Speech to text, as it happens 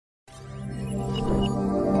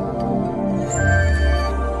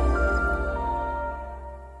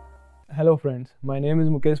Hello friends, my name is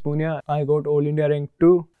Mukesh Poonia. I got All India rank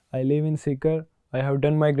 2. I live in Sikar. I have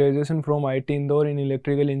done my graduation from IIT Indore in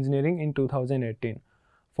electrical engineering in 2018.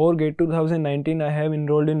 For GATE 2019, I have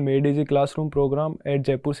enrolled in MadeEasy classroom program at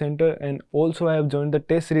Jaipur Center, and also I have joined the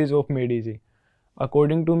test series of MadeEasy.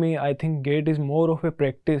 According to me, I think GATE is more of a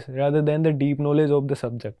practice rather than the deep knowledge of the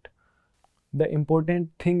subject. The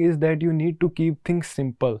important thing is that you need to keep things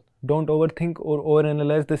simple. Don't overthink or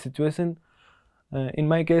overanalyze the situation. In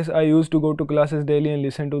my case, I used to go to classes daily and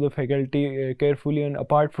listen to the faculty carefully, and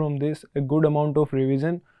apart from this, a good amount of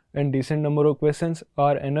revision and decent number of questions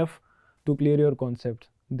are enough to clear your concepts.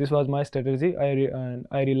 This was my strategy.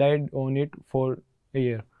 I relied on it for a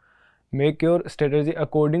year. Make your strategy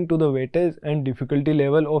according to the weightage and difficulty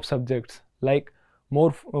level of subjects, like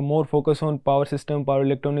more focus on power system, power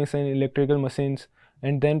electronics and electrical machines,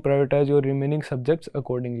 and then prioritize your remaining subjects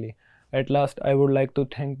accordingly. At last, I would like to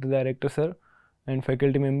thank the director sir and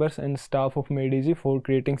faculty members and staff of MadeEasy for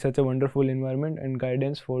creating such a wonderful environment and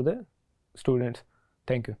guidance for the students.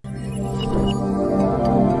 Thank you.